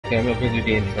Okay, I'm not going to do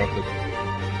the intro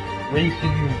because reason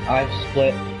I've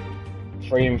split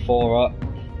 3 and 4 up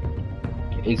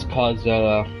is because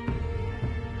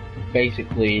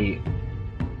basically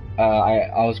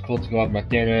I was called to go have my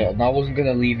dinner and I wasn't going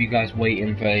to leave you guys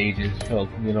waiting for ages, so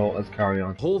you know, let's carry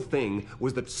on. The whole thing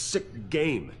was that sick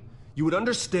game. You would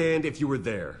understand if you were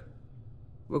there.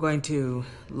 We're going to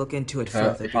look into it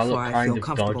further before I feel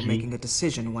comfortable making a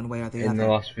decision one way or the other. In the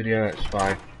last video, it's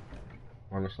fine.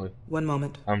 Honestly. One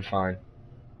moment. I'm fine.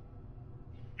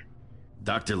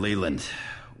 Dr. Leland,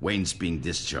 Wayne's being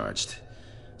discharged.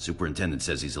 Superintendent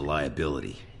says he's a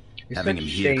liability. Having him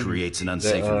here creates an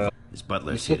unsafe environment. His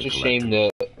butler's here to collect him.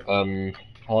 It's such a shame that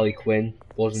Harley Quinn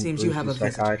wasn't the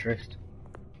psychiatrist.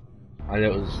 And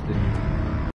it was,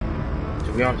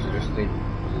 to be honest, I just think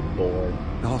it was boring.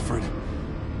 Alfred.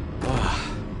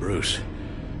 Ah, Bruce.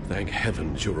 Thank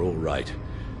heavens you're all right.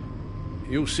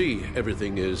 You see,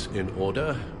 everything is in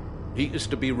order. He is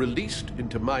to be released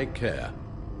into my care.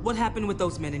 What happened with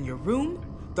those men in your room?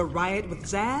 The riot with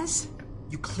Zaz?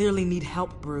 You clearly need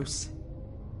help, Bruce.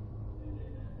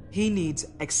 He needs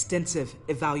extensive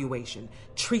evaluation,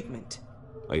 treatment.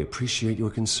 I appreciate your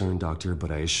concern, Doctor,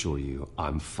 but I assure you,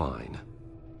 I'm fine.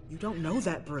 You don't know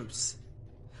that, Bruce.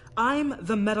 I'm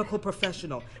the medical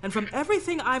professional, and from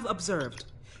everything I've observed,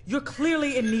 you're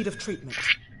clearly in need of treatment.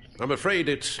 I'm afraid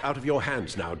it's out of your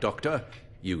hands now, Doctor.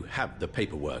 You have the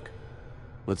paperwork.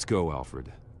 Let's go,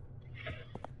 Alfred.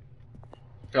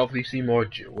 Hopefully see more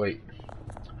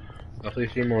Hopefully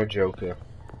see more Joker.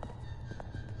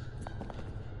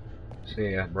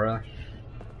 See ya, bruh.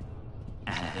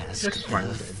 Ask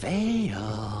her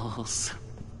fails.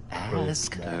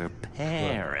 Ask her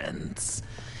parents.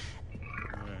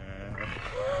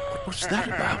 What's that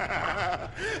about?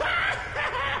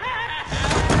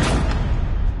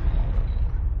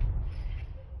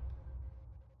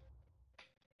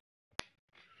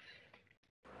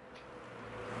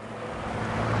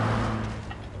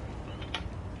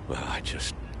 Well, I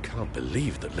just can't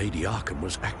believe that Lady Arkham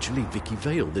was actually Vicky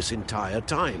Vale this entire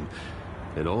time.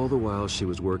 And all the while she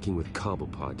was working with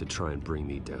Cobblepot to try and bring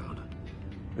me down.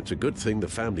 It's a good thing the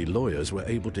family lawyers were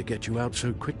able to get you out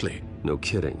so quickly. No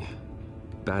kidding.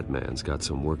 Batman's got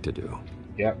some work to do.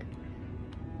 Yep.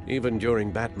 Even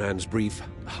during Batman's brief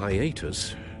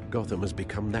hiatus, Gotham has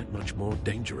become that much more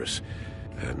dangerous.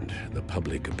 And the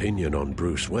public opinion on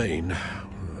Bruce Wayne...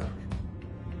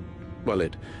 well,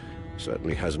 it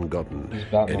certainly hasn't gotten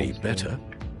any better.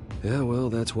 Yeah, well,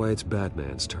 that's why it's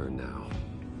Batman's turn now.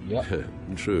 Yep.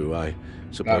 True, I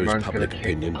suppose public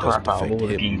opinion doesn't affect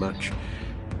him much.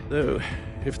 Though,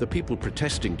 if the people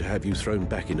protesting to have you thrown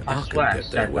back in Arkham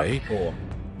get their way,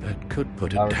 that could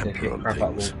put a damper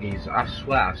on things. I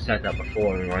swear I've said that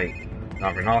before in, like,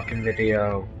 either an Arkham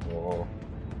video, or...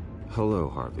 Hello,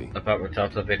 Harvey. About the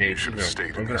TellTale video. You should have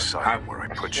stayed in the asylum where I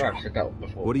put you. I've said that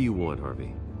before. What do you want,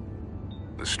 Harvey?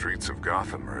 The streets of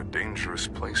Gotham are a dangerous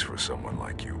place for someone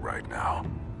like you right now.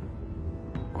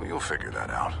 Well, you'll figure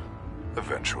that out.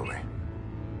 Eventually.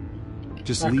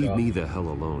 Just leave me the hell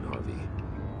alone, Harvey.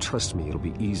 Trust me, it'll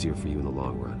be easier for you in the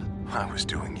long run. I was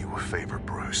doing you a favor,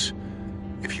 Bruce.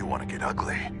 If you want to get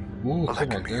ugly, well,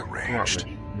 that can be arranged.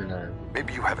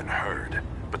 Maybe you haven't heard,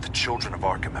 but the children of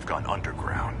Arkham have gone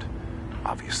underground.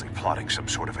 Obviously plotting some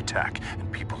sort of attack,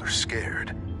 and people are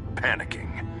scared,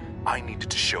 panicking. I needed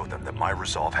to show them that my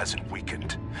resolve hasn't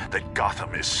weakened, that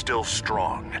Gotham is still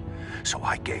strong. So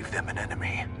I gave them an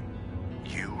enemy.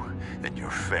 You and your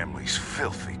family's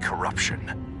filthy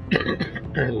corruption.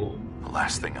 The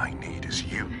last thing I need is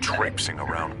you traipsing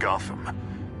around Gotham.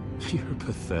 You're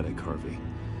pathetic, Harvey.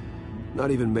 Not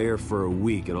even mayor for a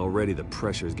week and already the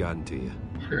pressure's gotten to you.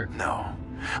 No.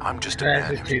 I'm just a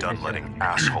man who's done letting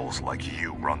assholes like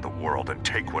you run the world and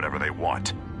take whatever they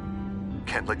want.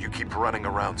 Can't let you keep running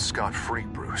around scot-free,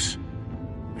 Bruce.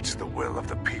 It's the will of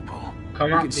the people. You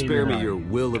can spare me your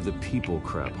will of the people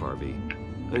crap, Harvey.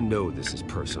 I know this is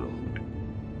personal.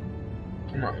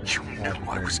 You knew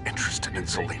I was interested in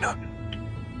Selina.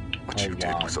 What you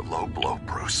did was a low blow,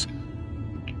 Bruce.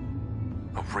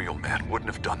 A real man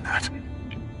wouldn't have done that.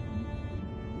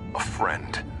 A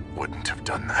friend wouldn't have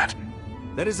done that.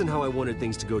 That isn't how I wanted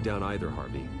things to go down either,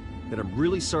 Harvey. And I'm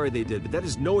really sorry they did, but that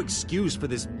is no excuse for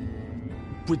this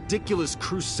ridiculous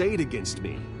crusade against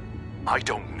me. I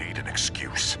don't need an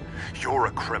excuse. You're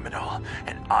a criminal,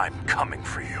 and I'm coming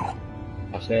for you.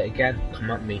 I'll say it again. Come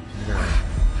at me. No.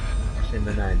 I'll say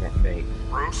the 9, not me.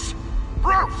 Bruce?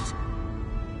 Bruce!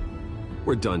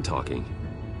 We're done talking.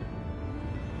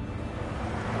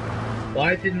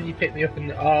 Why didn't you pick me up in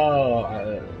the...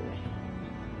 Oh,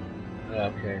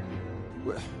 okay.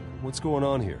 What's going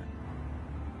on here?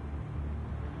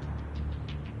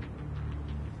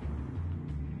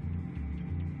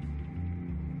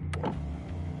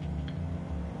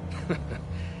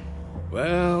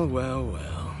 Well, well,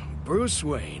 well. Bruce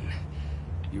Wayne.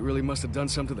 You really must have done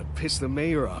something to piss the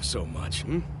mayor off so much,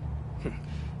 hmm?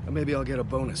 Maybe I'll get a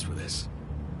bonus for this.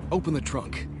 Open the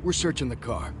trunk. We're searching the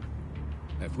car.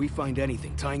 If we find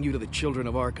anything tying you to the Children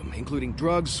of Arkham, including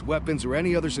drugs, weapons, or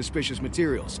any other suspicious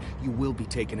materials, you will be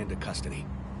taken into custody.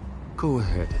 Go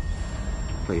ahead.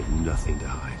 I have nothing to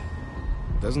hide.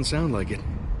 Doesn't sound like it.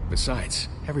 Besides,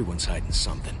 everyone's hiding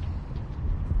something.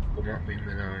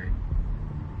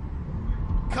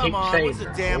 Come on, what's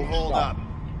the damn hold up?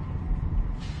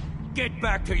 Get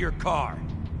back to your car.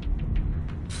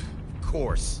 Of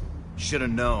course. Should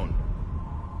have known.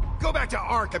 Go back to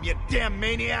Arkham, you damn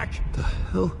maniac! The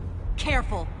hell?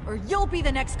 Careful, or you'll be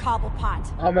the next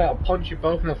Cobblepot. I'm out to punch you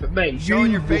both enough at me.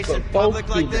 Showing your face in public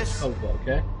like this?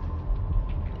 Okay?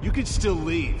 You can still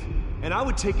leave, and I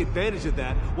would take advantage of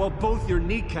that while both your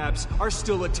kneecaps are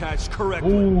still attached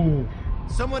correctly. Ooh.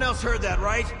 Someone else heard that,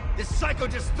 right? This psycho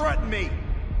just threatened me!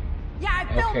 Yeah,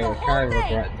 I filmed the whole thing!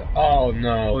 Regret that. Oh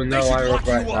no, no, I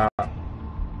regret that.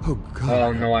 Oh God.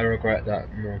 Oh no, I regret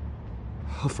that, no.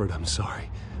 Alfred, I'm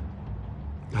sorry.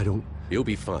 I don't... You'll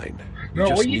be fine. No, You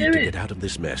just what are you need doing? to get out of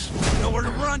this mess. Nowhere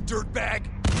to run, dirtbag!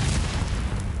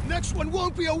 Next one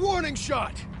won't be a warning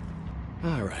shot!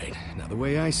 Alright, now the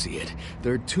way I see it,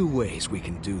 there are two ways we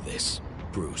can do this,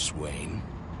 Bruce Wayne.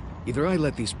 Either I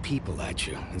let these people at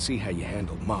you and see how you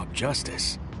handle mob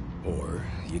justice, or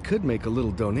you could make a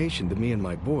little donation to me and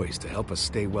my boys to help us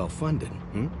stay well-funded,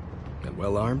 hmm? And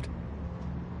well-armed?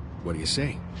 What do you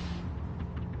say?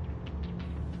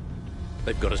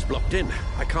 They've got us blocked in.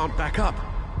 I can't back up.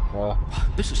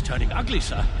 This is turning ugly,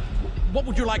 sir. What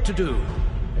would you like to do?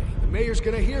 Hey, the mayor's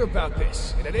gonna hear about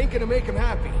this, and it ain't gonna make him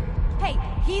happy. Hey,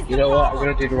 he's You know what? I'm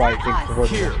gonna do the right thing for once.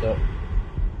 Here.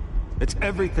 It's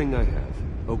everything I have,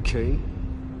 okay?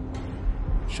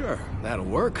 Sure, that'll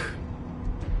work.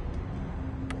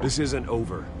 This isn't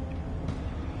over.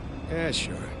 Yeah,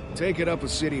 sure. Take it up with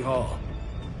City Hall.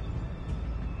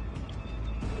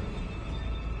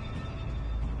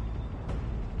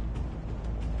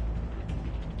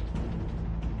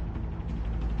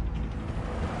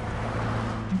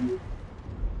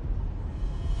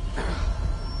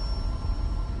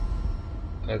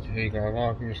 Here you go,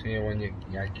 I can see you when you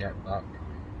get back.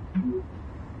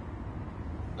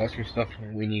 Got some stuff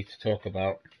we need to talk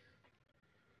about.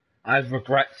 I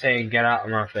regret saying get out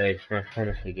of my face, I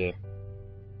honestly do.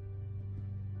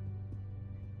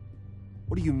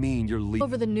 What do you mean you're leaving?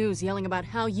 Over the news yelling about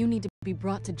how you need to be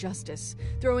brought to justice,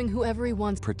 throwing whoever he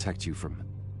wants. Protect you from...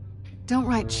 Don't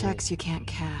write checks you can't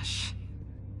cash.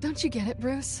 Don't you get it,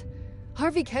 Bruce?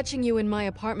 Harvey catching you in my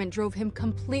apartment drove him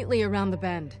completely around the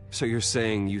bend. So you're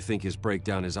saying you think his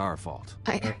breakdown is our fault?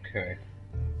 Okay.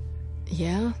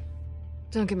 Yeah?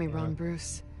 Don't get me wrong,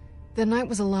 Bruce. The night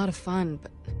was a lot of fun,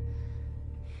 but...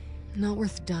 not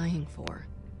worth dying for.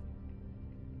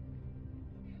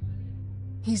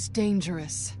 He's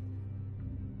dangerous.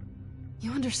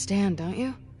 You understand, don't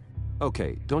you?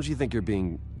 Okay, don't you think you're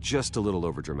being just a little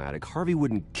overdramatic? Harvey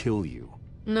wouldn't kill you.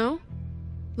 No?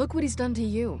 Look what he's done to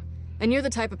you. And you're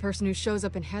the type of person who shows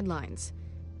up in headlines.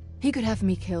 He could have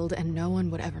me killed and no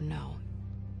one would ever know.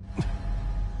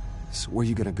 So where are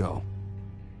you gonna go?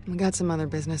 I got some other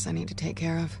business I need to take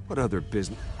care of. What other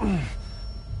business?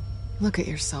 Look at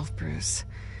yourself, Bruce.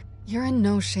 You're in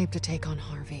no shape to take on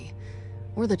Harvey.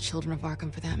 Or the Children of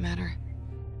Arkham, for that matter.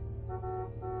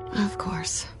 Of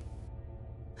course.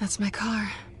 That's my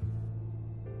car.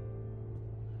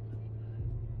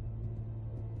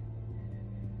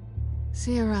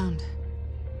 See you around.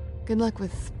 Good luck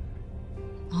with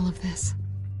all of this.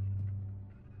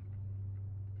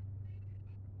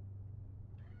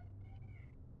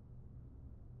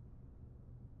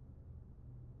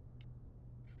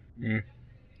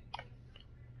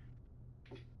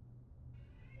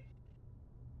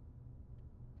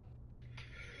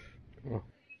 Oh.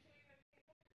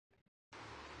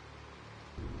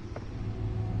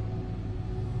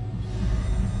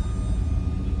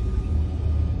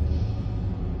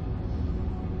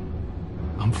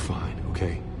 I'm fine,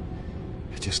 okay?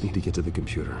 I just need to get to the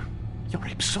computer. You're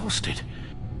exhausted.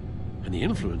 And the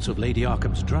influence of Lady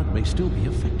Arkham's drug may still be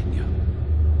affecting you.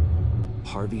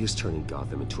 Harvey is turning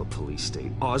Gotham into a police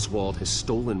state. Oswald has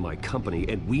stolen my company,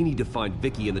 and we need to find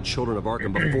Vicky and the Children of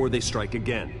Arkham before they strike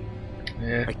again.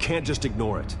 Yeah. I can't just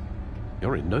ignore it.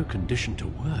 You're in no condition to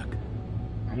work.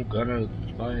 I'm gonna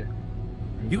fight.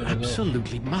 You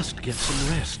absolutely must get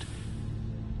some rest.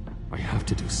 I have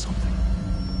to do something.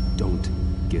 Don't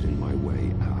get in my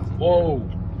way, Al. Whoa!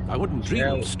 I wouldn't dream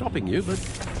of stopping you, but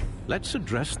let's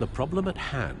address the problem at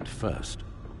hand first.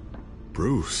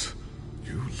 Bruce,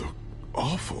 you look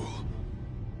awful.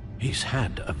 He's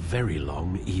had a very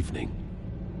long evening.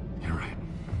 You're right.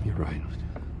 You're right.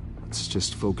 Let's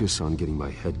just focus on getting my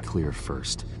head clear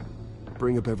first.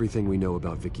 Bring up everything we know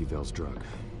about Vicky Vale's drug.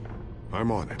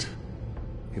 I'm on it.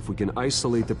 If we can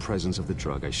isolate the presence of the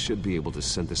drug, I should be able to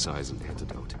synthesize an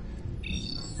antidote.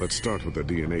 Let's start with a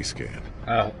DNA scan.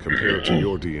 Compare it to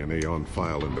your DNA on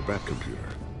file in the Bat computer.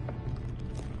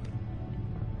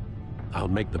 I'll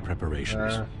make the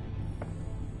preparations.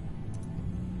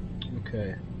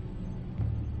 Okay.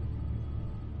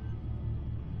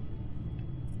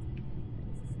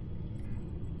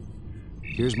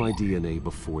 Here's my DNA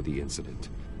before the incident.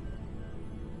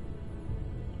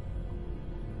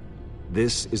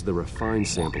 This is the refined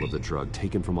sample of the drug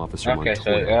taken from Officer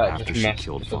Montoya after she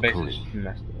killed Falcone.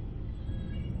 Just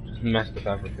messed up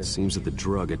everything. It seems that the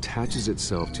drug attaches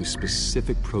itself to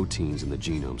specific proteins in the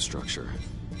genome structure.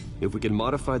 If we can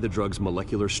modify the drug's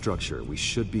molecular structure, we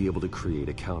should be able to create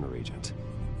a counteragent.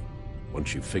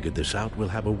 Once you've figured this out, we'll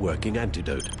have a working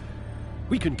antidote.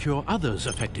 We can cure others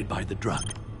affected by the drug.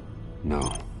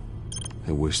 No.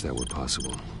 I wish that were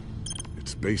possible.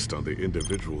 It's based on the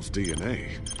individual's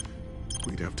DNA.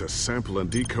 We'd have to sample and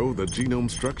decode the genome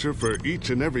structure for each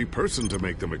and every person to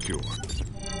make them a cure.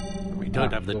 We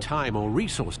don't have the time or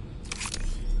resources.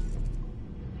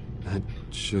 That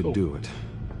should do it.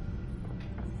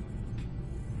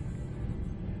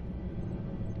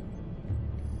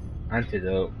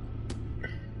 Antidote.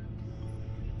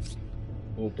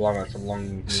 Oh, blimey, that's a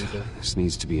long needle. This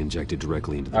needs to be injected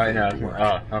directly into the vein.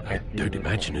 Oh, okay. I don't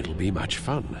imagine it'll be much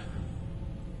fun.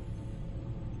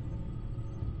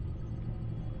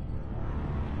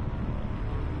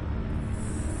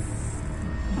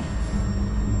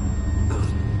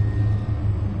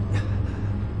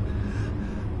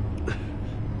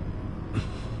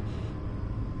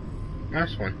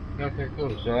 Nice one. Okay, cool.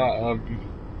 So that,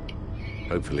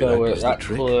 hopefully that does the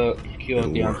trick.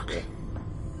 Cured the answer.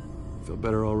 Feel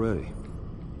better already.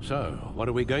 So, what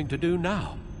are we going to do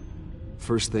now?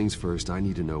 First things first, I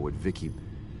need to know what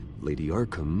Lady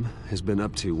Arkham, has been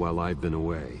up to while I've been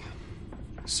away.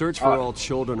 Search for all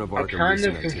children of Arkham. I'm kind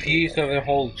of confused over the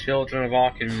whole children of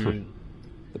Arkham.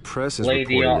 The press is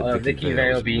Lady reporting Vicky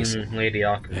Vale being Lady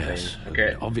Arkham. Yes. Thing.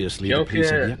 Okay. Obviously, the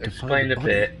police have yet to find the body.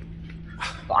 Explained a bit.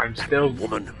 But I'm still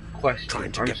woman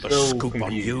trying to get the scoop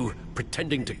on you,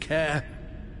 pretending to care.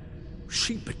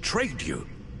 She betrayed you.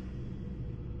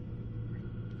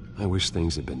 I wish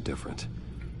things had been different.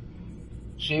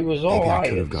 She was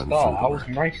alright at the start. I was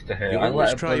nice to her. I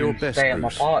let her try your best, stay at my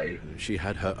party. She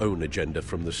had her own agenda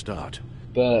from the start.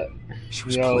 But she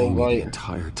was playing me the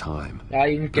entire time. I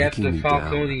even get the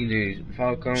Falcone news.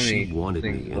 She wanted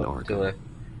me in Arkham.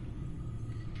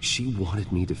 She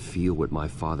wanted me to feel what my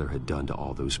father had done to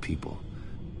all those people.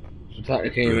 So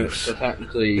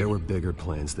technically, there were bigger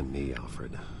plans than me,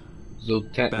 Alfred. So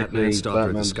Batman stopped her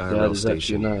at the Skyrail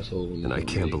station, and I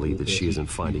can't believe that she isn't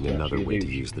finding another way to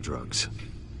use the drugs.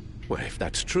 Well, if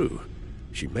that's true,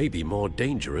 she may be more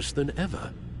dangerous than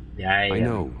ever. Yeah. I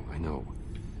know.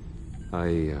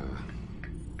 I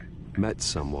met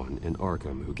someone in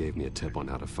Arkham who gave me a tip on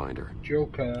how to find her.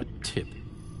 Joker. A tip?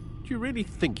 Do you really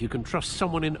think you can trust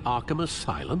someone in Arkham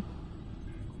Asylum?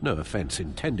 No offense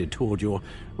intended toward your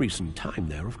recent time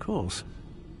there, of course.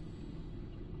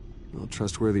 Well,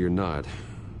 trustworthy or not,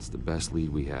 it's the best lead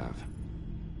we have.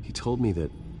 He told me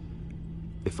that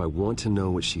if I want to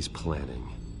know what she's planning,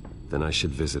 then I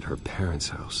should visit her parents'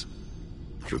 house.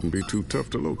 Shouldn't be too tough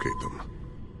to locate them.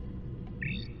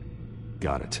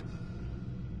 Got it.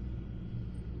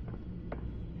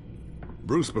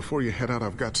 Bruce, before you head out,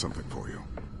 I've got something for you.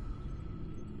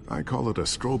 I call it a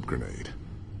strobe grenade.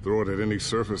 Throw it at any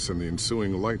surface and the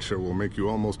ensuing light show will make you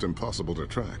almost impossible to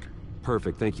track.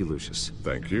 Perfect, thank you, Lucius.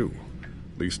 Thank you.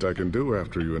 Least I can do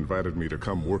after you invited me to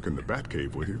come work in the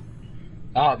Batcave with you.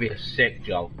 That'd be a sick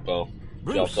job, though.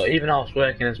 Even I was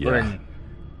working as one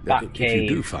Batcave. If you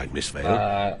do find Miss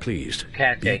Vale, please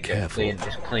be careful.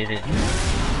 Cleaning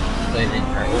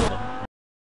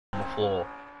on the floor.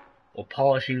 Or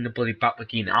polishing the bloody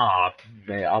Batmachine.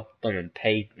 Mate, I've done and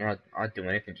paid. I'd do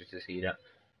anything just to see that.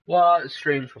 What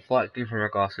streams reflecting from my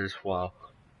glasses? Wow.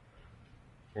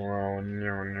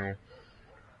 No.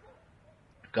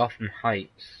 Gotham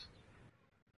Heights.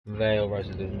 Vale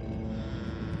resident.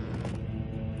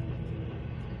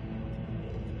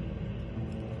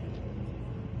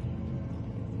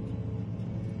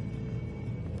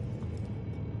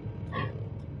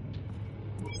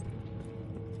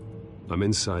 I'm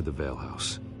inside the Vale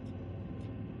house.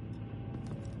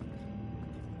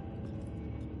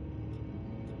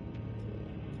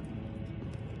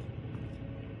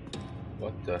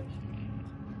 What the?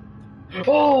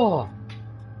 Oh!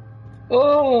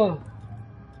 Oh!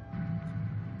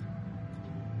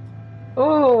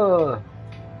 Oh!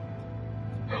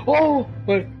 Oh!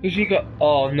 Wait, is he got...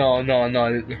 Oh, no.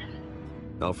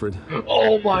 Alfred?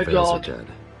 Oh my the Vales god! Are dead.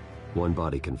 One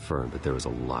body confirmed, but there is a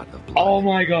lot of blood. Oh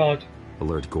my god!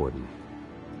 Alert Gordon.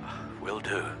 Will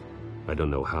do. I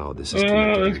don't know how this is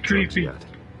connected to the drugs creepy. yet.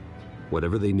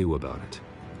 Whatever they knew about it,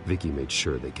 Vicky made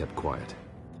sure they kept quiet.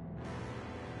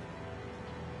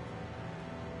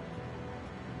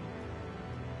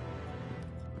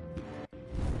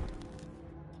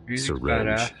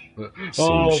 Syringe.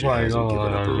 Oh she my hasn't given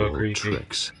god, up her so old creepy.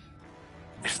 tricks.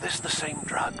 Is this the same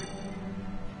drug?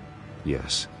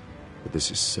 Yes, but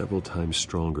this is several times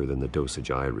stronger than the dosage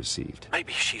I received.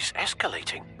 Maybe she's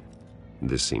escalating.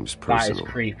 This seems That personal. is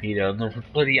creepy though. The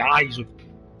bloody eyes are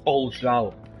bulged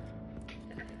out.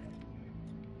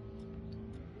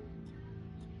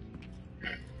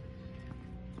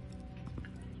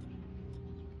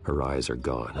 Her eyes are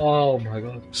gone. Oh my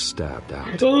god. Stabbed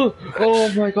out.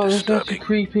 Oh my god, that's actually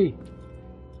creepy.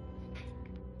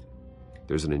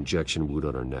 There's an injection wound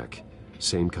on her neck.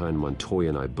 Same kind Montoya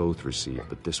and I both received,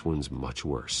 but this one's much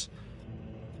worse.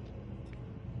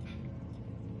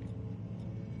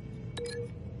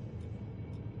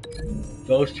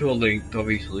 Those two are linked,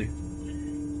 obviously.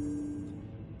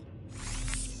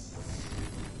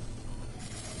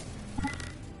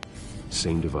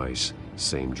 Same device,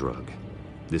 same drug.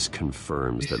 This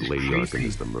confirms that Lady Arkham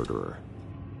is the murderer.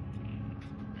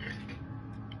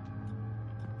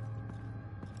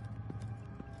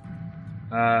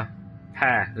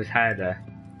 Hair. There's hair there.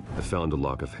 I found a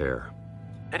lock of hair.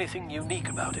 Anything unique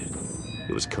about it?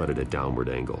 It was cut at a downward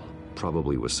angle,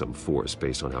 probably with some force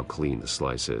based on how clean the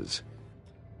slice is.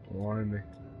 Blimey.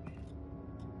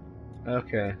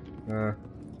 Okay.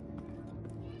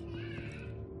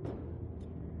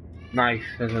 Knife.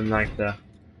 There's a knife there.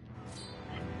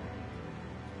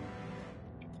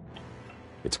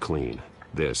 It's clean.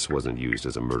 This wasn't used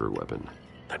as a murder weapon.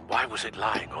 Then why was it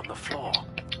lying on the floor?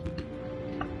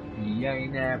 I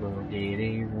never did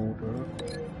it.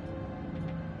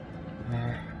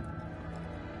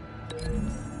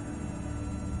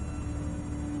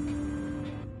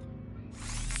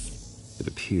 It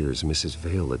appears Mrs.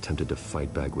 Vale attempted to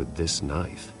fight back with this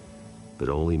knife, but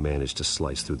only managed to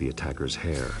slice through the attacker's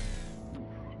hair.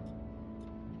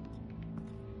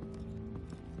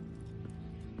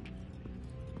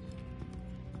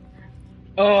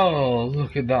 Oh,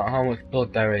 look at that, how much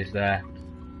blood there is there.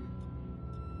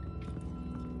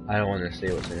 I don't want to see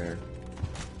what's in here.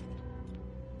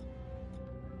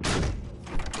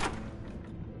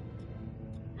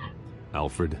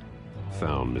 Alfred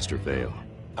found Mr. Vale.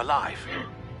 Alive?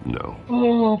 No.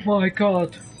 Oh my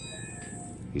god.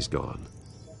 He's gone.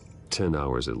 10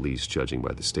 hours at least, judging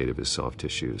by the state of his soft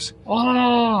tissues.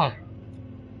 Ah!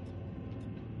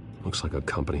 Looks like a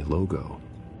company logo.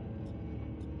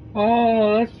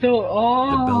 Oh, that's so...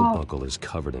 Oh! The belt buckle is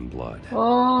covered in blood.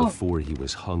 Oh! Before he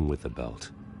was hung with the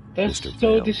belt, That's Mr.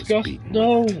 so Vale disgusting.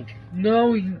 was beaten.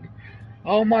 No!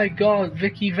 Oh my god,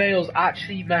 Vicky Vale's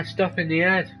actually messed up in the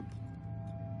head.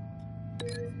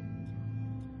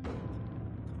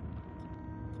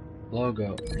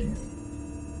 Logo.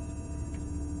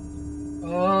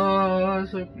 Oh,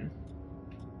 that's a...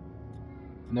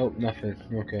 Nope, nothing.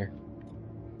 Okay.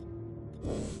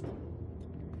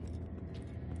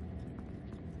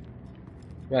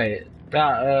 Wait,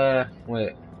 that,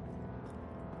 wait.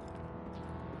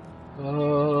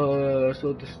 Oh, that's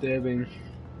so disturbing.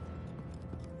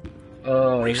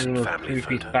 Oh, this is the most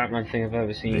creepiest Batman thing I've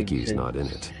ever seen. Vicky's not in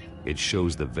it. It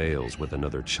shows the Vales with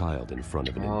another child in front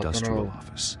of an industrial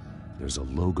office. There's a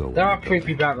logo. There are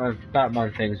creepy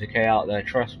Batman things, okay, out there,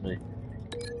 trust me.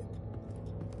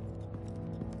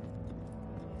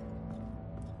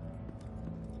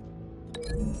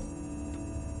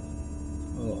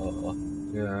 Oh,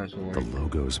 yeah, that's all right. The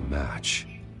logos match.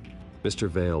 Mr.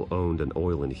 Vale owned an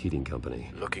oil and heating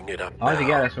company. Looking it up How did he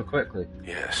get now. there so quickly?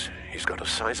 Yes, he's got a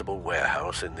sizable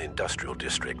warehouse in the industrial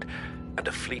district and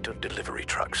a fleet of delivery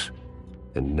trucks.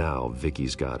 And now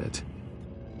Vicky's got it.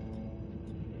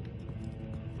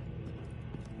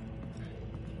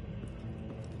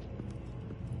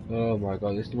 Oh my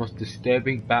god, this is the most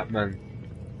disturbing Batman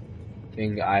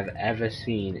thing I've ever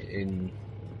seen in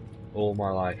all my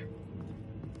life.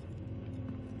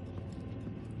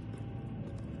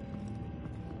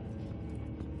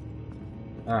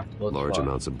 Large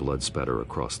amounts of blood spatter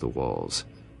across the walls.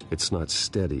 It's not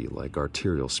steady like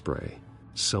arterial spray.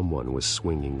 Someone was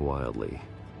swinging wildly.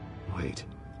 Wait,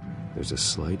 there's a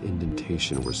slight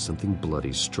indentation where something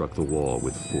bloody struck the wall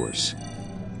with force.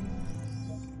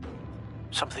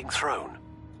 Something thrown.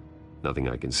 Nothing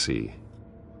I can see.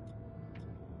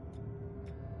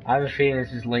 I have a feeling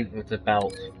this is linked with the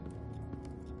belt.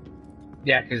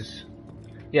 Yeah, because,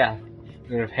 yeah,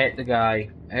 they have hit the guy,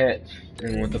 hit,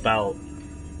 and with the belt.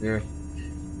 Yeah.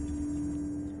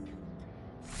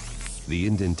 The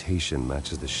indentation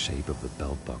matches the shape of the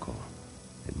belt buckle.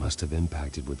 It must have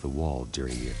impacted with the wall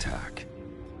during the attack.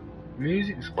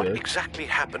 Music's good. What exactly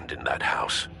happened in that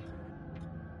house?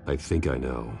 I think I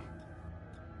know.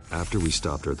 After we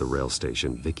stopped her at the rail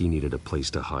station, Vicky needed a place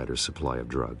to hide her supply of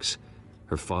drugs.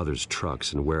 Her father's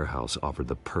trucks and warehouse offered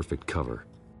the perfect cover.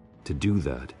 To do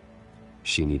that,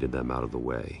 she needed them out of the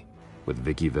way, with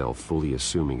Vicky Vale fully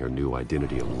assuming her new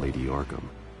identity of Lady Arkham.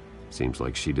 Seems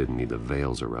like she didn't need the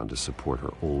veils around to support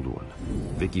her old one.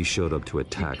 Vicky showed up to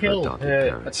attack her adopted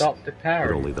parents,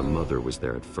 but only the mother was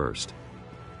there at first.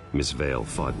 Miss Vale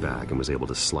fought back and was able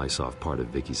to slice off part of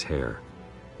Vicky's hair.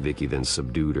 Vicky then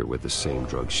subdued her with the same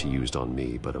drug she used on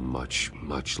me, but a much,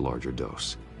 much larger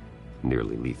dose.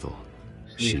 Nearly lethal.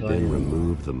 She then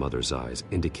removed the mother's eyes,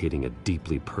 indicating a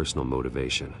deeply personal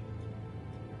motivation.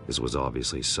 This was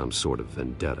obviously some sort of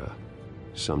vendetta.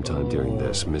 Sometime during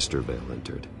this, Mr. Vale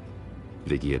entered.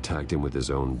 Vicky attacked him with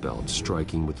his own belt,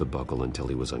 striking with the buckle until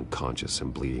he was unconscious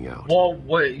and bleeding out. Whoa,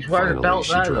 wait, he's wearing a belt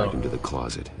now, she dragged him to the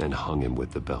closet and hung him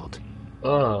with the belt.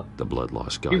 The blood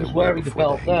loss got him wearing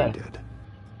before the hangman did.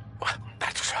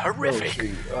 That's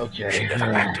horrific. Okay. She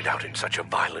never acted out in such a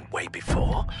violent way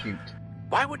before. Shoot.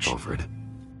 Why would she... Alfred,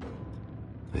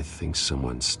 I think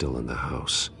someone's still in the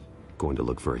house. Going to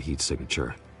look for a heat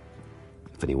signature.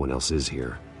 If anyone else is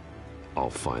here, I'll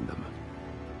find them.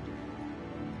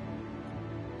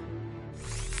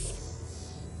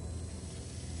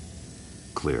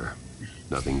 Clear.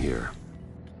 Nothing here.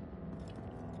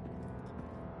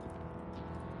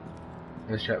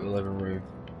 Let's check the living room.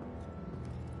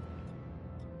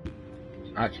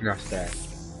 Actually, not there.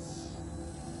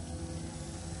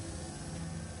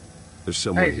 There's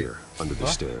someone here, under the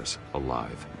stairs,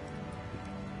 alive.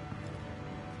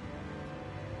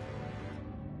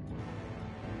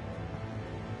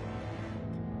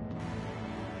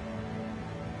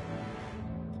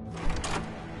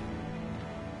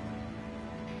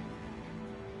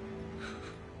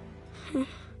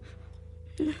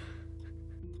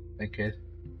 Hey, kid.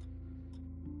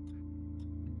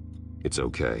 It's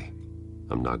okay.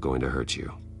 I'm not going to hurt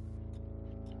you.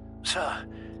 Sir,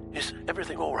 is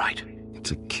everything all right?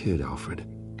 It's a kid, Alfred.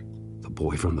 The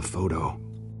boy from the photo.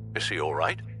 Is he all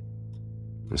right?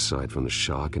 Aside from the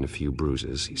shock and a few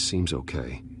bruises, he seems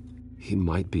okay. He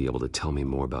might be able to tell me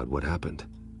more about what happened.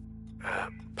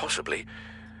 Possibly.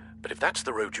 But if that's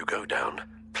the road you go down,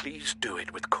 please do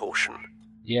it with caution.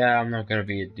 Yeah, I'm not gonna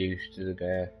be a douche to the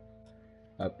guy.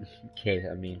 Kid,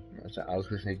 I mean. I was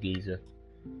gonna say geezer.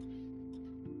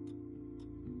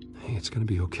 Hey, it's gonna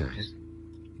be okay.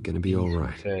 You're gonna be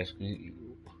alright. First,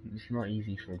 it's not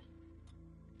easy for him.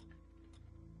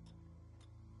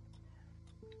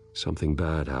 Something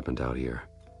bad happened out here.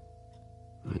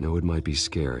 I know it might be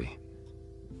scary,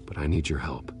 but I need your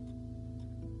help.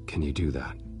 Can you do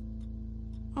that?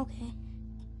 Okay.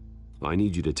 I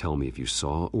need you to tell me if you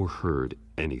saw or heard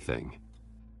anything.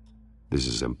 This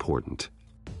is important.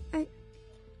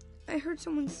 I heard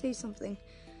someone say something.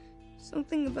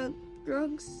 Something about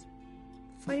drugs,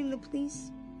 fighting the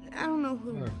police. I don't know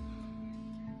who.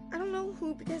 I don't know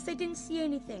who because I didn't see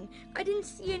anything. I didn't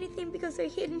see anything because they're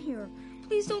hidden here.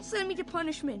 Please don't send me to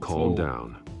punishment. Calm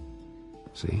down.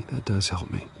 See, that does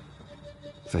help me.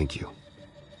 Thank you.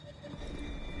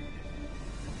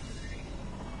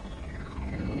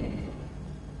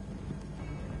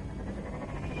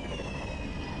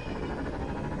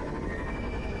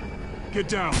 Get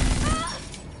down.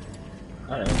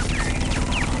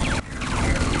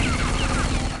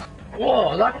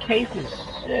 Whoa, that cape is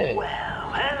sick.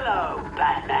 Well, hello,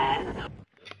 Batman.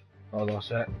 Hold on a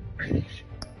sec.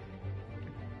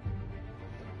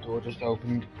 Door just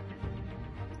opened.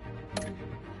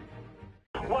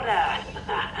 What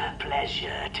a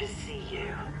pleasure to see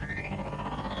you.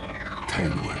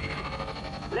 Penguin.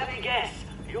 Let me guess,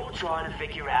 you're trying to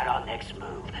figure out our next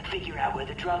move. Figure out where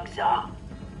the drugs are.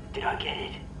 Did I get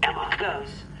it? Am I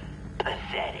close?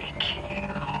 Pathetic.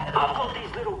 I've got these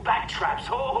little back traps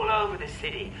all over the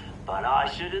city, but I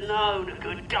should have known a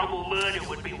good double murder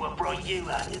would be what brought you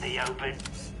out in the open.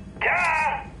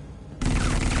 Ah!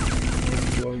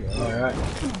 Alright.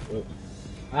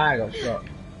 I got shot.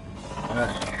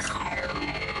 Alright.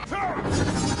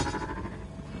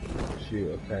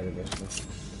 Shoot, okay, the best one.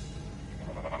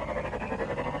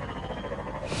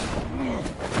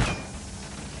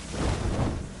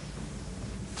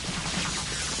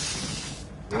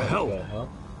 The hell?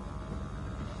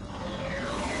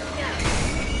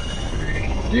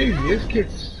 Dude, this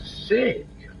kid's sick.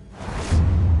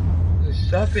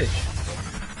 Selfish.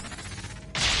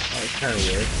 That's kind of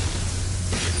weird.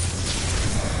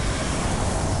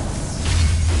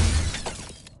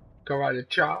 Go out and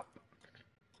chop.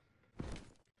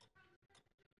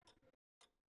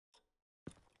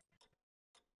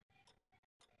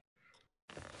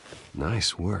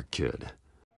 Nice work, kid.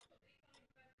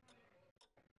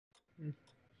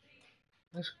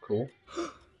 That's cool.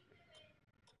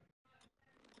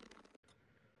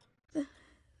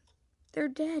 They're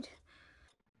dead.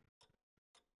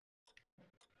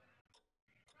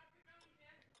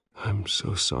 I'm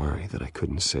so sorry that I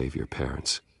couldn't save your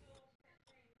parents.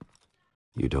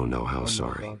 You don't know how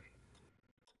sorry.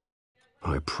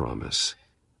 I promise,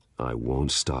 I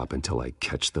won't stop until I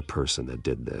catch the person that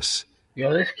did this.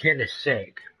 Yo, this kid is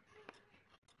sick.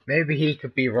 Maybe he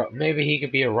could be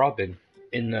a Robin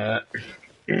in the.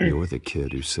 You're the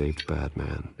kid who saved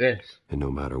Batman. This. And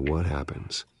no matter what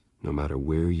happens, no matter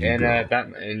where you go, in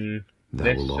that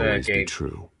this, will always game. be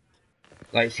true.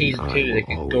 Like season 2, they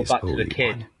can go back to the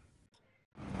kid,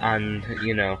 and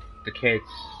you know the kids,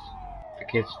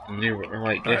 the new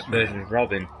like this version of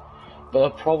Robin, but they'll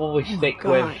probably stick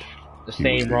with the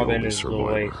same Robin as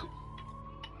always.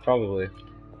 Probably.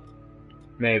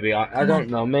 Maybe I don't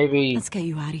know. Maybe. Let's get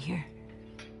you out of here.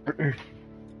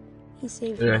 He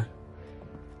saved me. Yeah.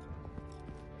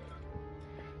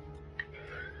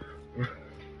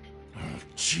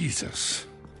 Jesus.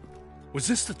 Was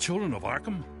this the children of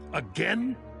Arkham?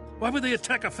 Again? Why would they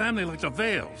attack a family like the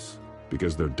Vales?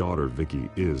 Because their daughter, Vicky,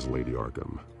 is Lady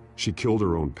Arkham. She killed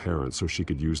her own parents so she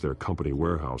could use their company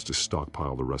warehouse to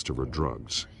stockpile the rest of her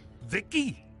drugs.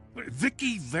 Vicky?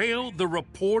 Vicky Vale, the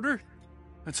reporter?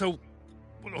 And so,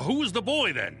 who was the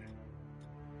boy then?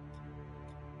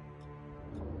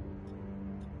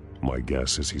 My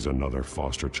guess is he's another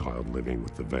foster child living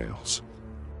with the Vales.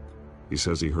 He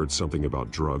says he heard something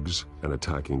about drugs and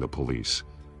attacking the police.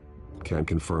 Can't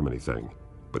confirm anything,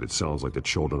 but it sounds like the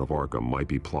children of Arkham might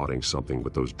be plotting something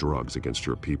with those drugs against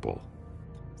your people.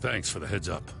 Thanks for the heads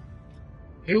up.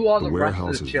 Who are the rest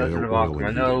of the children of Arkham?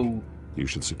 I know you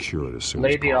should secure it as soon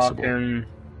Lady as possible. Arkham.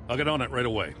 I'll get on it right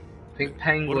away. I think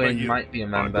Penguin might be a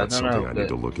member. That's something I need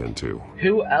to look into.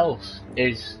 Who else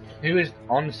is? Who is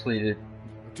honestly the?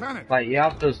 Lieutenant, like you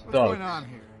have those what's thugs. going on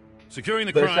here? Securing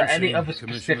the but crime is there any scene, other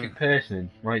specific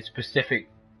person, like specific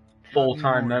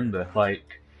full-time member, like?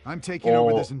 I'm taking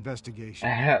over this investigation.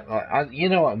 You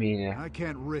know what I mean, yeah. I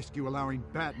can't risk you allowing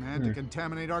Batman to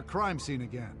contaminate our crime scene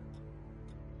again.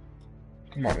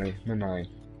 Come on, man.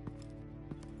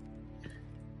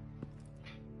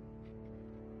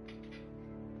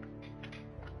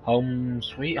 Home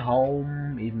sweet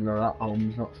home, even though that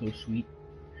home's not so sweet.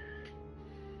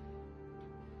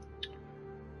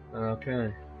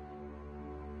 Okay.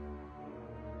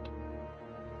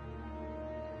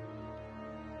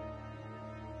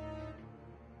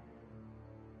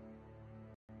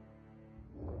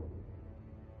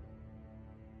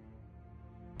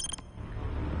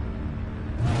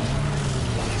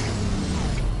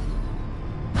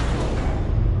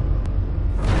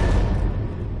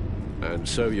 And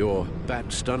so your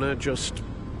bat stunner just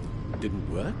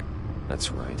didn't work? That's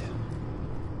right.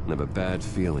 I have a bad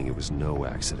feeling it was no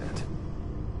accident.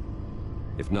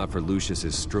 If not for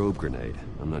Lucius's strobe grenade,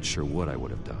 I'm not sure what I would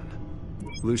have done.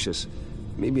 Lucius,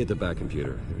 meet me at the back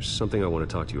computer. There's something I want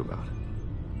to talk to you about.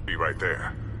 Be right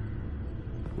there.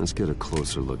 Let's get a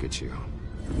closer look at you.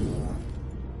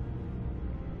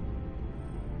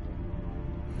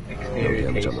 No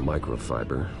damage on the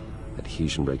microfiber.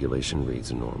 Adhesion regulation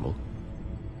reads normal.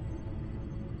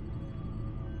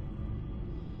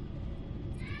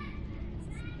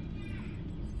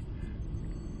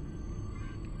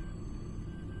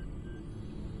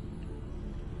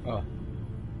 Oh.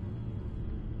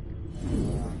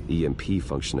 EMP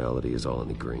functionality is all in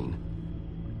the green.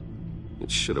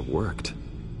 It should have worked.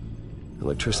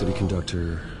 Electricity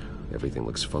conductor, everything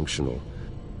looks functional.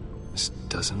 This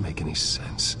doesn't make any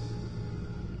sense.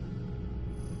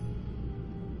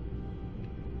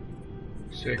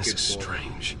 This is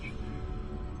strange.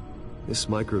 This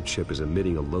microchip is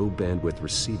emitting a low-bandwidth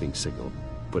receiving signal,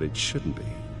 but it shouldn't be.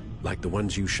 Like the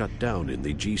ones you shut down in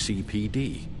the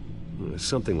GCPD?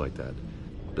 Something like that.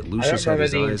 But Lucius had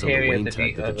his eyes on the Wayne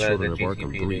tech that the children of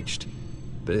Arkham breached.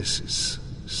 This is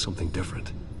something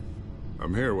different.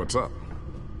 I'm here, what's up?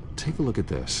 Take a look at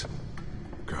this.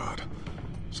 God,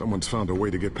 someone's found a way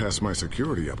to get past my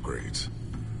security upgrades.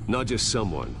 Not just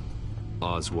someone.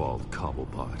 Oswald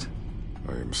Cobblepot.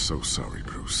 I am so sorry,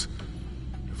 Bruce.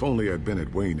 If only I'd been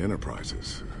at Wayne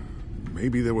Enterprises.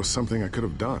 Maybe there was something I could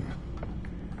have done.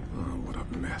 Oh, what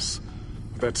a mess.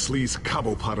 That sleaze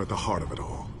Cobblepot at the heart of it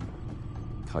all.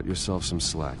 Cut yourself some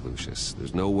slack, Lucius.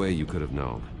 There's no way you could have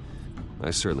known.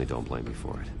 I certainly don't blame you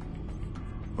for it.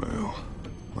 Well,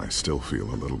 I still feel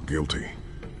a little guilty.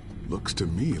 Looks to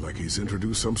me like he's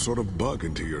introduced some sort of bug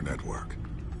into your network.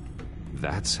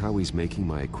 That's how he's making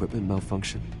my equipment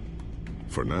malfunction?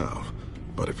 For now.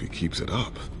 But if he keeps it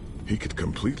up, he could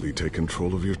completely take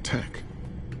control of your tech.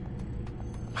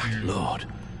 My lord,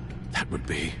 that would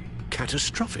be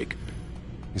catastrophic.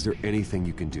 Is there anything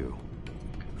you can do?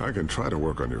 I can try to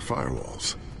work on your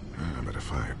firewalls. But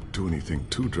if I do anything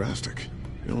too drastic,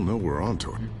 you'll know we're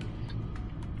onto it.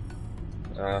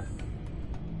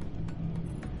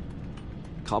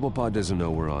 Cobblepot doesn't know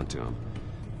we're onto him.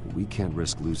 We can't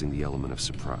risk losing the element of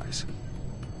surprise.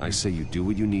 I say you do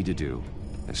what you need to do,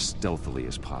 as stealthily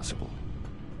as possible.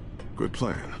 Good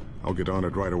plan. I'll get on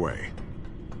it right away.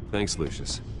 Thanks,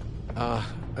 Lucius.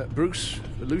 Bruce,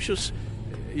 Lucius,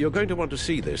 you're going to want to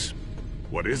see this.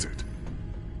 What is it?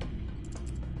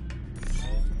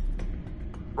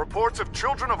 Reports of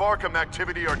Children of Arkham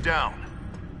activity are down.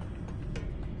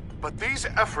 But these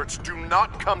efforts do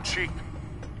not come cheap.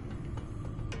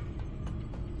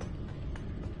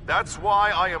 That's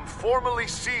why I am formally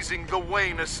seizing the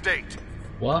Wayne estate.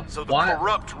 What? So the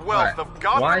corrupt wealth of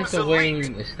Gotham's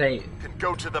elite estate can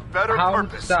go to the better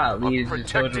purpose of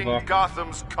protecting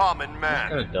Gotham's common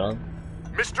man.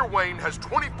 Mr. Wayne has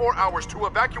 24 hours to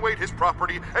evacuate his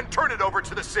property and turn it over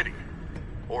to the city,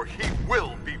 or he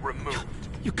will be removed.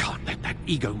 You can't let that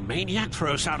egomaniac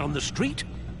throw us out on the street.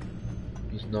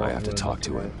 I have to talk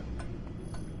to him.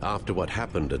 After what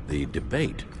happened at the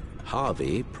debate,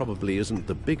 Harvey probably isn't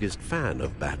the biggest fan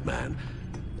of Batman.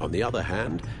 On the other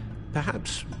hand,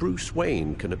 perhaps Bruce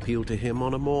Wayne can appeal to him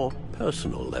on a more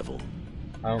personal level.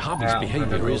 Harvey's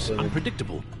behavior is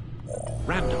unpredictable,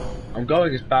 random. I'm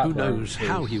going as Batman. Who knows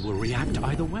how he will react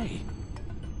either way?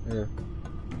 Yeah.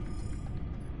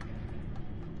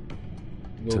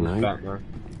 Tonight,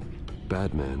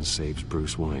 Batman saves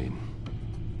Bruce Wayne.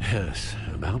 Yes,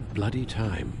 about bloody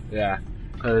time. Yeah,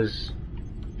 because,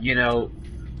 you know,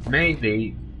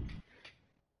 maybe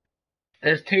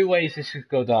there's two ways this could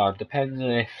go down. Depends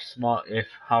on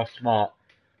how smart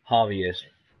Harvey is.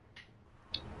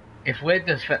 If we're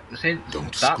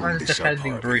since Batman's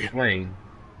defending Bruce Wayne,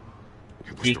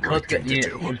 he could get the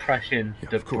impression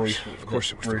that Bruce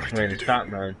Wayne is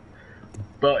Batman.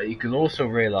 But you can also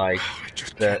realize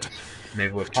that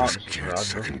maybe we're partners. I can't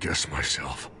second guess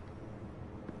myself.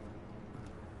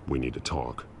 We need to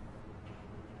talk.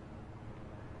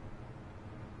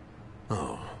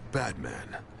 Oh,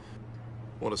 Batman.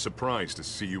 What a surprise to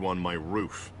see you on my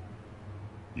roof.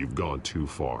 You've gone too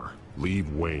far.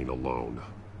 Leave Wayne alone.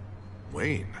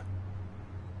 Wayne?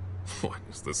 What,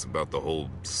 is this about the whole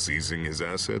seizing his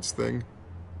assets thing?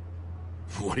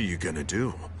 What are you gonna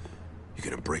do? You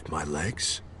gonna break my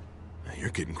legs? You're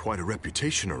getting quite a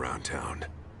reputation around town.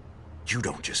 You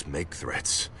don't just make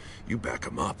threats, you back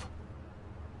them up.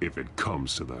 If it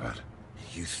comes to that.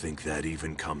 You think that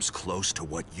even comes close to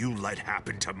what you let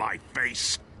happen to my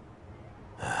face?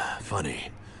 Funny.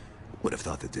 Would have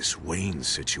thought that this Wayne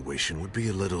situation would be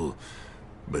a little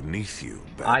beneath you,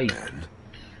 Batman.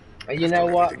 You know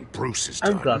what? Bruce has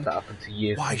I'm done. glad that happened to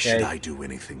you. Why should I do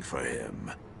anything for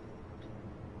him?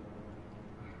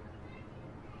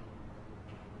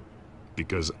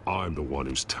 Because I'm the one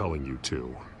who's telling you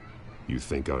to. You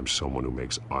think I'm someone who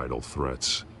makes idle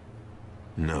threats?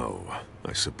 No,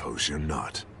 I suppose you're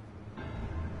not.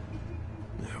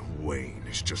 Wayne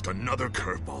is just another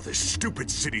curveball this stupid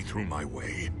city threw my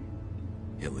way.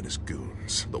 Hill and his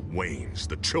goons, the Waynes,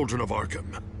 the Children of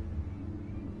Arkham.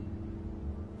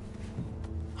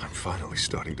 I'm finally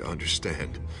starting to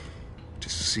understand, to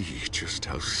see just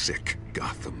how sick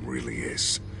Gotham really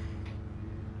is.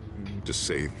 To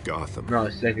save Gotham, not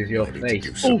as sick as your face.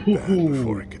 To do so bad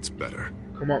before it gets better.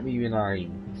 Come on, you and I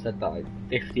said that like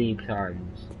 15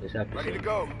 times this episode. Ready to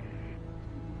go.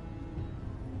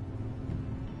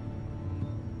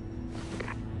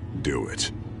 Do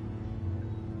it.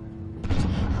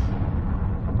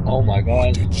 Oh my God!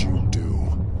 What did you do?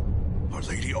 Our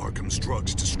Lady Arkham's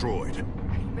drugs destroyed.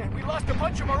 Man, we lost a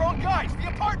bunch of our own guys. The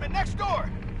apartment next door.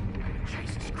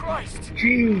 Jesus Christ!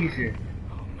 Jesus!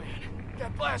 Oh man,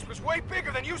 that blast was way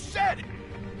bigger than you said.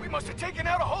 We must have taken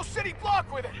out a whole city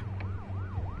block with it.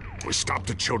 We stopped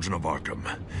the Children of Arkham.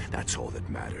 That's all that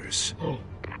matters.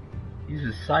 He's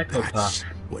a psychopath. That's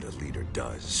what a leader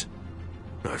does.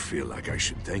 I feel like I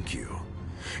should thank you,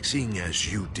 seeing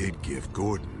as you did give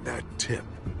Gordon that tip.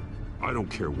 I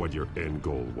don't care what your end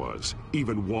goal was.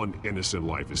 Even one innocent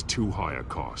life is too high a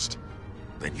cost.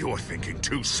 Then you're thinking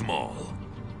too small.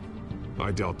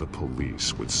 I doubt the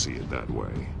police would see it that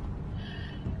way.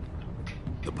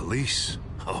 The police?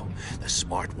 Oh, the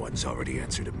smart ones already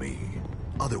answer to me.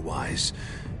 Otherwise,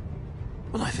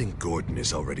 well, I think Gordon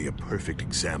is already a perfect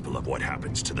example of what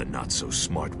happens to the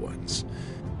not-so-smart ones.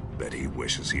 Bet he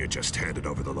wishes he had just handed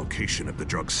over the location of the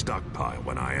drug stockpile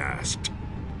when I asked.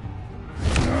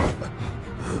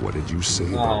 What did you say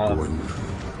about Gordon?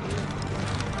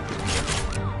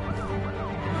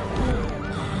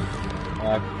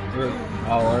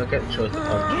 I want to get shot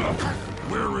on.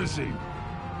 Where is he?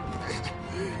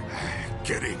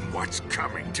 Getting what's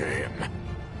coming to him.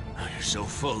 You're so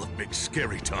full of big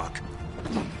scary talk.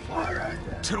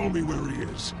 Tell me where he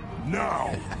is.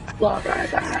 Now!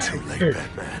 You're too late,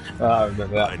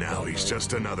 Batman. By now, he's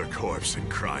just another corpse in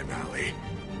Crime Alley.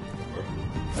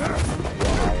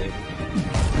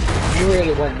 You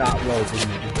really went that low,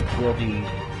 didn't you? Just bloody...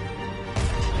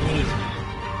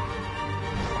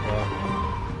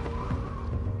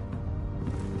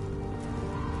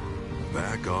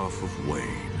 Back off of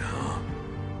Wayne, huh?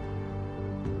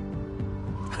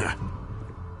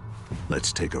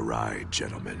 Let's take a ride,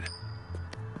 gentlemen.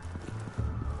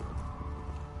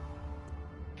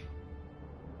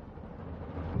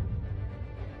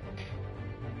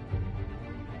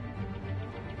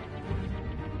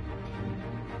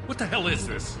 What the hell is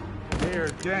this? Here,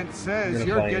 Dent says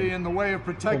you're getting in the way of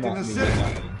protecting the city.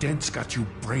 Dent's got you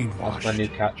brainwashed. That's my new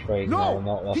catchphrase.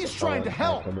 No, he's trying to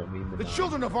help. The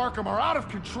children of Arkham are out of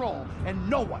control, and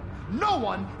no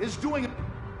one is doing it.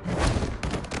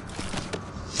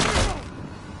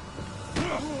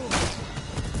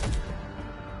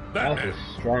 That was a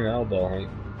strong elbow. Like,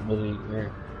 really, yeah.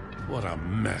 What a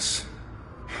mess.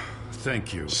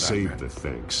 Thank you, Save Batman. the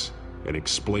thanks. And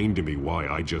explain to me why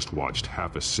I just watched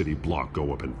half a city block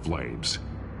go up in flames.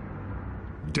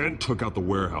 Dent took out the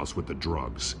warehouse with the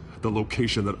drugs. The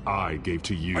location that I gave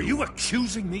to you. Are you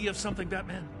accusing me of something,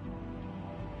 Batman?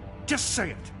 Just say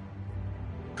it.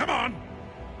 Come on.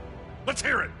 Let's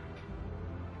hear it.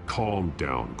 Calm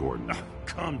down, Gordon. Oh,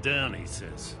 calm down, he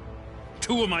says.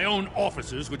 2 of my own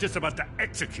officers were just about to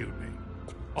execute me.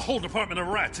 A whole department of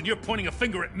rats, and you're pointing a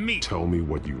finger at me. Tell me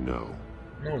what you know.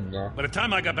 No. By the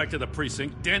time I got back to the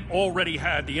precinct, Dent already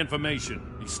had the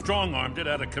information. He strong-armed it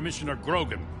out of Commissioner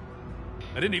Grogan.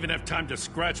 I didn't even have time to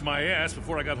scratch my ass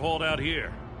before I got hauled out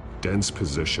here. Dent's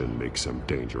position makes him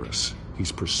dangerous.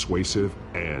 He's persuasive,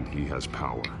 and he has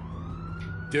power.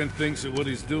 Dent thinks that what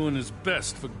he's doing is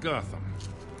best for Gotham.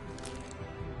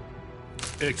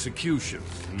 Execution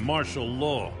and martial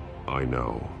law. I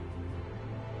know.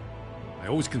 I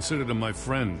always considered him my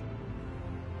friend,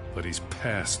 but he's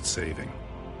past saving.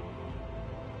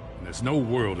 And there's no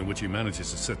world in which he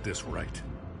manages to set this right.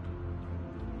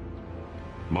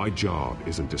 My job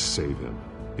isn't to save him.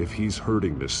 If he's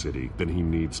hurting this city, then he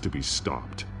needs to be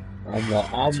stopped. I'm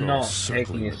not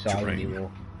taking his side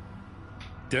anymore.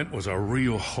 Dent was a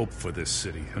real hope for this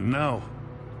city, and now...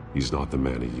 He's not the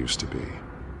man he used to be.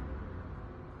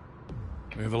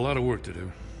 We have a lot of work to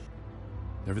do.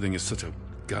 Everything is such a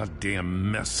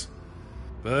goddamn mess.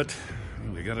 But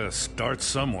we gotta start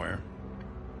somewhere.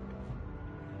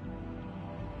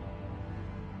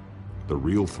 The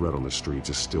real threat on the streets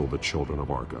is still the children of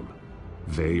Arkham.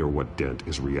 They are what Dent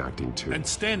is reacting to. And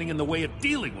standing in the way of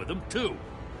dealing with them, too.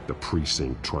 The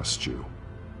precinct trusts you.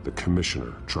 The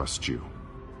commissioner trusts you.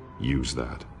 Use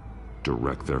that.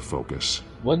 Direct their focus.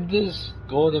 When does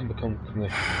Gordon become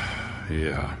commissioner?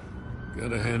 Yeah.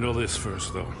 Gotta handle this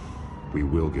first, though. We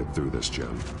will get through this,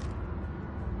 Jen.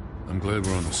 I'm glad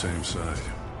we're on the same side.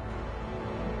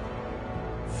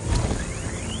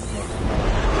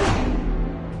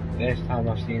 First time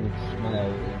I've seen him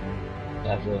smile,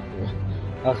 that's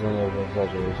an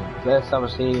over-exaggeration. First time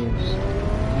I've seen him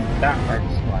Batman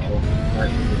smile,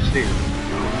 like the suit.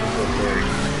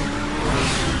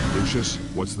 Lucius,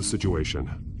 what's the situation?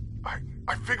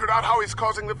 I figured out how he's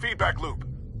causing the feedback loop.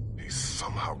 He's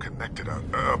somehow connected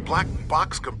a black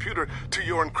box computer to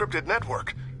your encrypted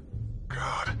network.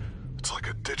 God, it's like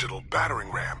a digital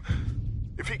battering ram.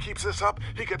 If he keeps this up,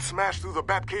 he could smash through the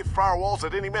Batcave firewalls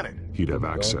at any minute. He'd have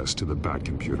access to the Bat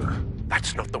computer.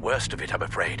 That's not the worst of it, I'm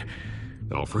afraid.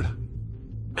 Alfred?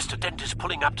 Mr. Dent is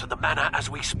pulling up to the manor as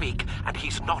we speak, and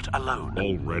he's not alone.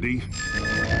 Already?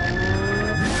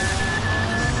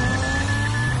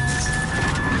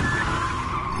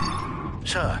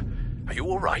 Sir, are you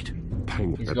all right?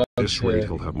 Penguin, at this rate,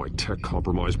 he'll have my tech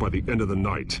compromised by the end of the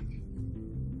night.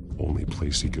 Only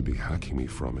place he could be hacking me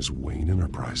from is Wayne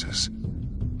Enterprises.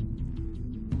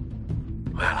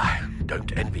 Well, I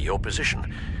don't envy your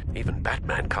position. Even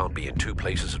Batman can't be in 2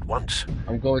 places at once.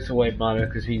 I'm going to Wayne Manor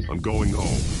because he's... I'm going home.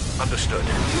 Understood.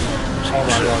 Oh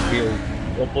my god,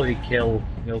 he'll bloody kill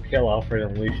Alfred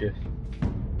and Lucius.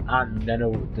 and then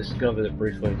he'll discover that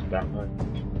Bruce Wayne's Batman.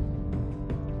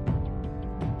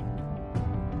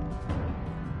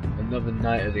 Another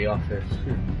night at the office.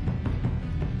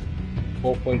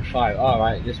 4.5.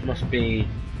 Alright, this must be...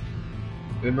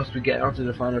 We must be getting onto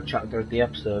the final chapter of the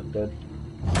episode then.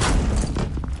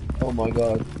 Oh my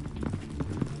god.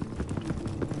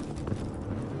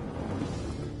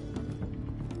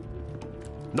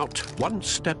 Not one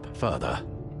step further.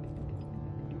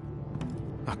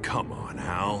 Oh, come on,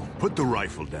 Hal. Put the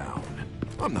rifle down.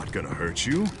 I'm not gonna hurt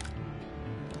you.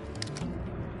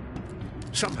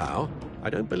 Somehow, I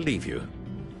don't believe you.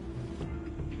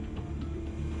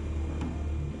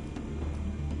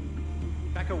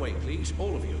 Back away, please,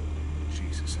 all of you.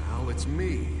 Jesus, Hal, it's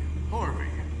me, Harvey.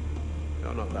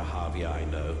 You're not the Harvey I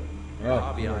know. Oh, The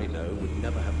Harvey I know would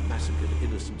never have massacred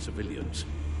innocent civilians.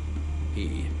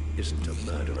 He isn't a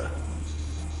murderer.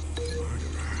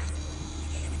 Murderer?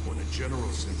 When a general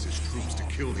sends his troops to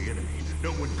kill the enemy,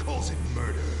 no one calls it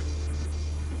murder.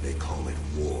 They call it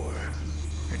war.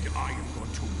 And I am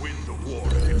going to win the war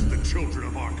against the children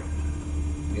of Arkham.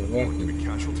 Want to be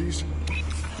casualties?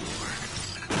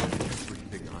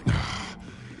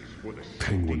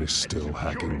 Penguin is still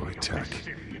hacking my tech.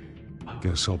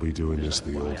 Guess I'll be doing this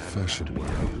the old-fashioned way.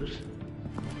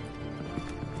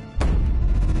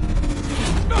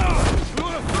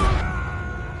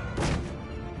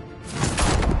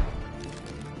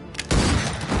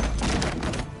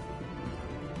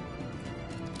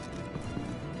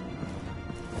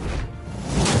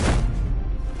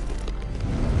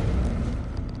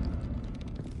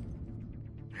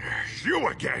 You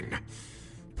again!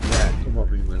 Yeah, come on,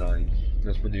 realize.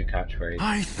 That's my new catchphrase.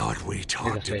 I thought we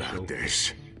talked about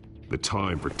this. The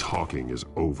time for talking is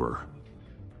over.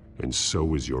 And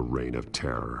so is your reign of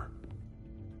terror.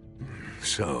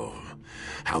 So,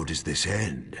 how does this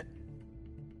end?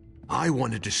 I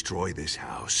want to destroy this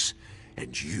house,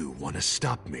 and you want to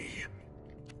stop me.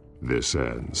 This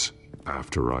ends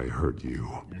after I hurt you.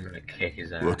 I'm gonna kick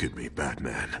his ass. Look at me,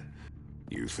 Batman.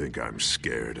 You think I'm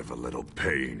scared of a little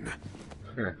pain?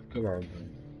 Come on, man.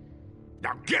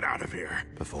 Now get out of here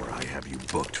before I have you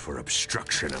booked for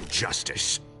obstruction of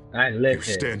justice. I live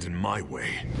here. You stand in my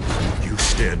way. You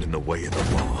stand in the way of the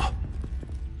law.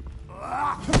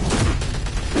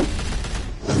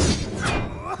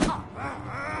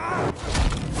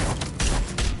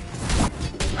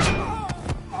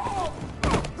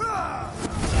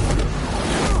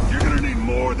 You're gonna need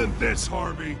more than this,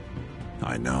 Harvey.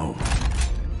 I know.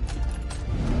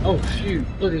 Oh shoot,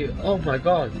 bloody, oh my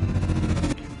god.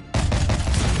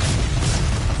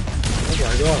 Oh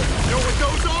my god. You know what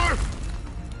those are?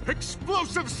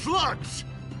 Explosive slugs!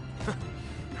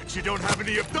 Bet you don't have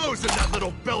any of those in that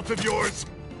little belt of yours.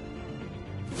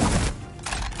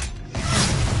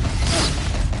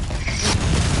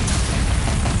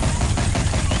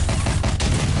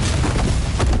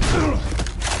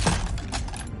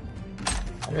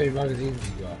 How many magazines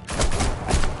you got?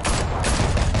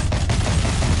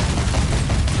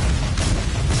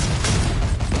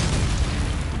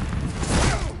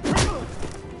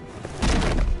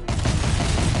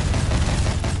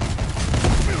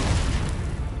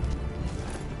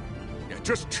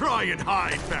 Just try and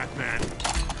hide, Batman.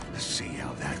 Let's see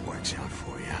how that works out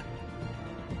for you.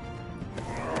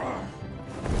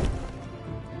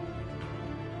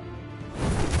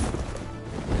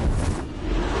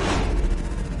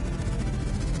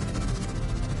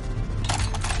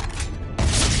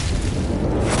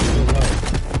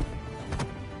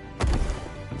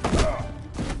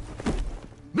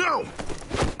 No!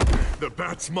 The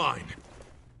bat's mine.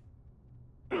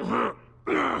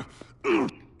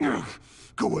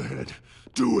 Go ahead.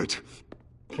 Do it.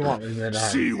 Come on, man.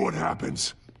 See what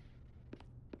happens.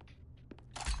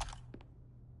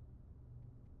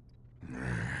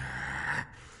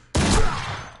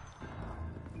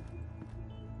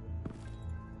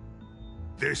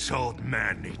 This old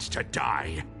man needs to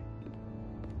die.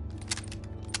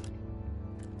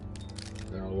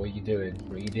 No, what are you doing?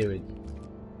 What are you doing?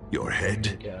 Your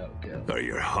head Go. or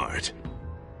your heart?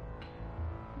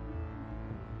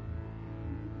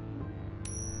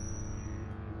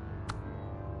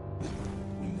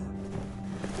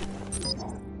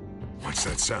 What's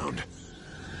that sound?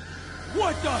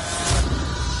 What the?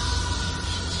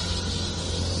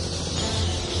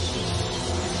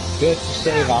 Good to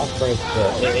save Alfred,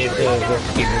 but it is a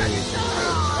risky move.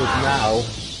 Because now,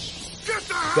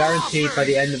 guaranteed by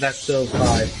the end of episode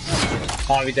 5,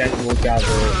 Harvey Dent will gather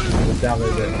it.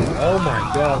 Oh my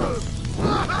god!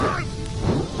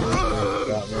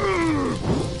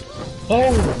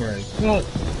 Oh my god!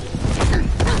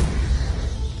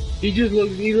 He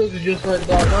looks just like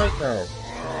Dark Knight now.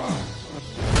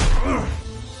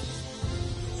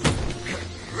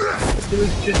 It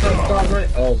was just like Dark Knight.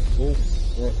 Oh,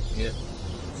 yeah.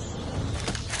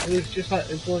 It was just like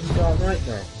it wasn't Dark Knight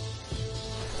now.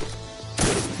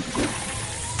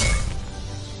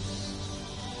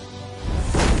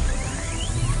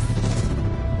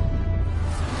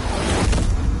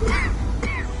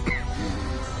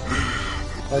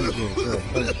 Punch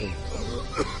him.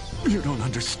 You don't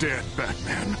understand,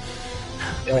 Batman.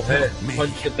 It'll hurt.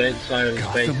 Punch the bed side of his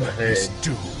face, it'll hurt is him.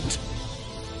 doomed.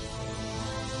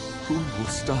 Who will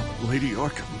stop Lady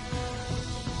Arkham?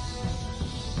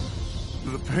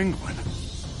 The Penguin.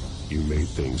 You made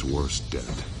things worse,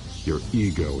 Dent. Your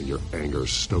ego and your anger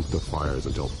stoked the fires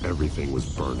until everything was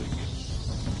burning.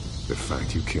 The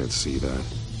fact you can't see that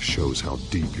shows how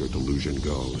deep your delusion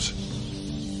goes.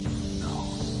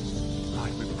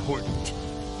 I'm important.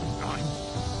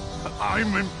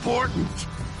 I'm important.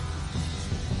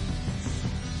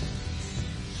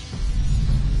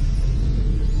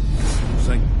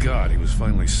 Thank God he was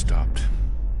finally stopped.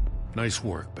 Nice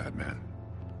work, Batman.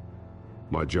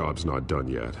 My job's not done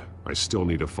yet. I still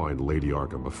need to find Lady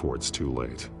Arkham before it's too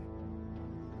late.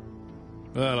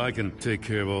 Well, I can take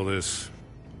care of all this.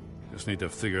 Just need to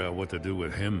figure out what to do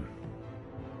with him.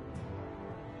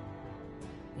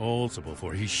 Also,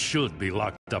 before he should be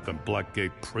locked up in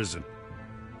Blackgate Prison.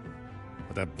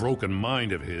 But that broken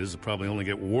mind of his will probably only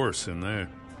get worse in there.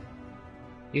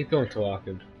 He's going to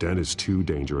Arkham. Dent is too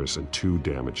dangerous and too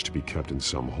damaged to be kept in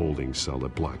some holding cell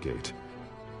at Blackgate.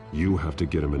 You have to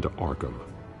get him into Arkham.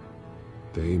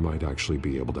 They might actually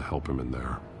be able to help him in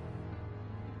there.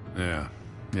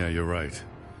 Yeah, you're right.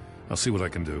 I'll see what I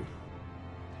can do.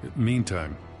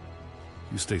 Meantime,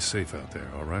 you stay safe out there,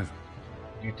 all right?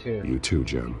 You too. You too,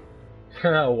 Jim.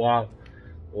 Wow.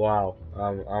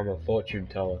 I'm a fortune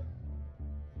teller.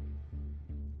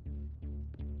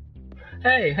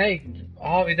 Hey,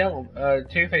 Harvey Dent,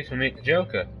 Two-Face will meet the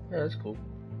Joker. Yeah, that's cool.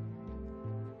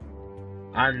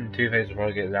 And Two-Face will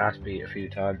probably get his ass beat a few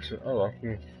times. So, oh well.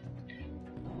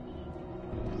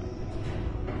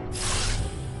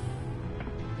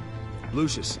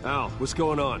 Lucius, Al, what's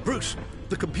going on? Bruce,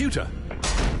 the computer.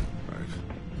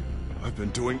 I've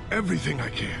been doing everything I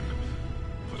can,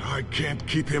 but I can't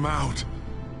keep him out.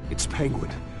 It's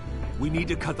Penguin. We need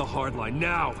to cut the hard line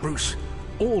now. Bruce,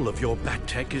 all of your bat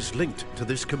tech is linked to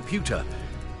this computer.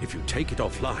 If you take it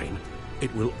offline,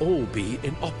 it will all be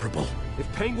inoperable.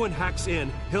 If Penguin hacks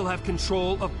in, he'll have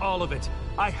control of all of it.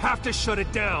 I have to shut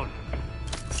it down.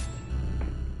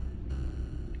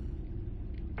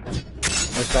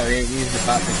 Looks like we ain't using the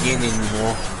bat again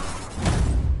anymore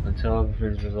until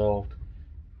everything's resolved.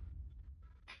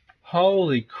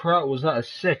 Holy crap, was that a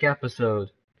sick episode?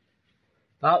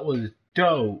 That was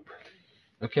dope.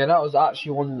 Okay, that was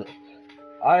actually one that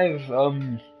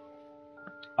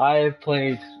I've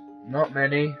played not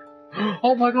many.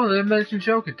 Oh my god, I mentioned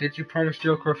Joker. Did you promise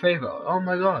Joker a favor? Oh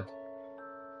my god.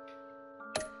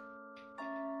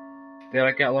 Did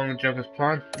I get along with Joker's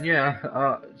plan? Yeah,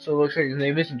 so it looks like his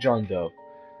name isn't John Doe.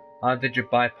 How did you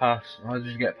bypass, how did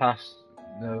you get past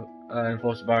the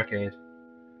Enforcer Barricade?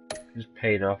 Just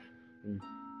paid off.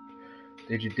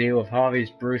 Did you deal with Harvey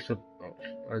as Bruce or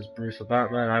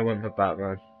Batman? I went for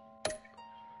Batman.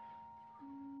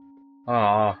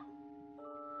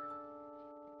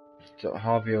 So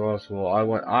Harvey or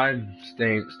Oswald? I'm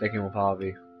sticking with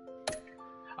Harvey.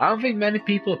 I don't think many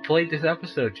people have played this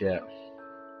episode yet.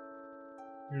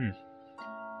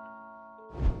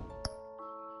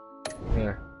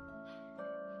 Yeah.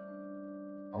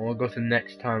 I want to go to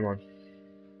next time on.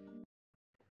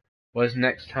 Where's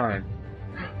next time?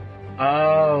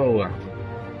 Oh!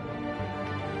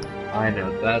 I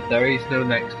know that there is no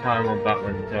next time on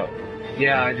Batman.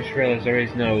 Yeah, I just realized there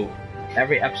is no.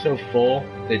 Every episode 4,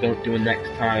 they don't do a next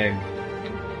time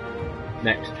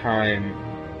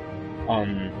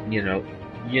on, you know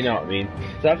what I mean.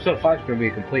 So episode 5 is going to be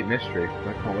a complete mystery.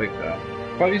 I can't wait for that.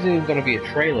 Probably isn't even going to be a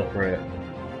trailer for it.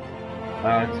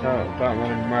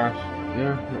 Batman and Mask.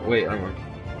 Yeah, wait, hang on.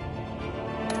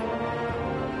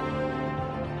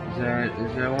 Is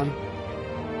there one?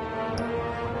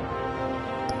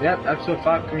 Yep, episode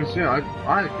 5 coming soon. I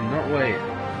cannot wait.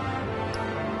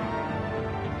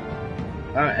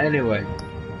 Anyway.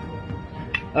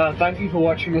 Thank you for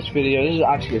watching this video. This is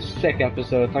actually a sick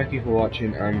episode. Thank you for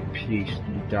watching, and peace.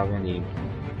 Davanin.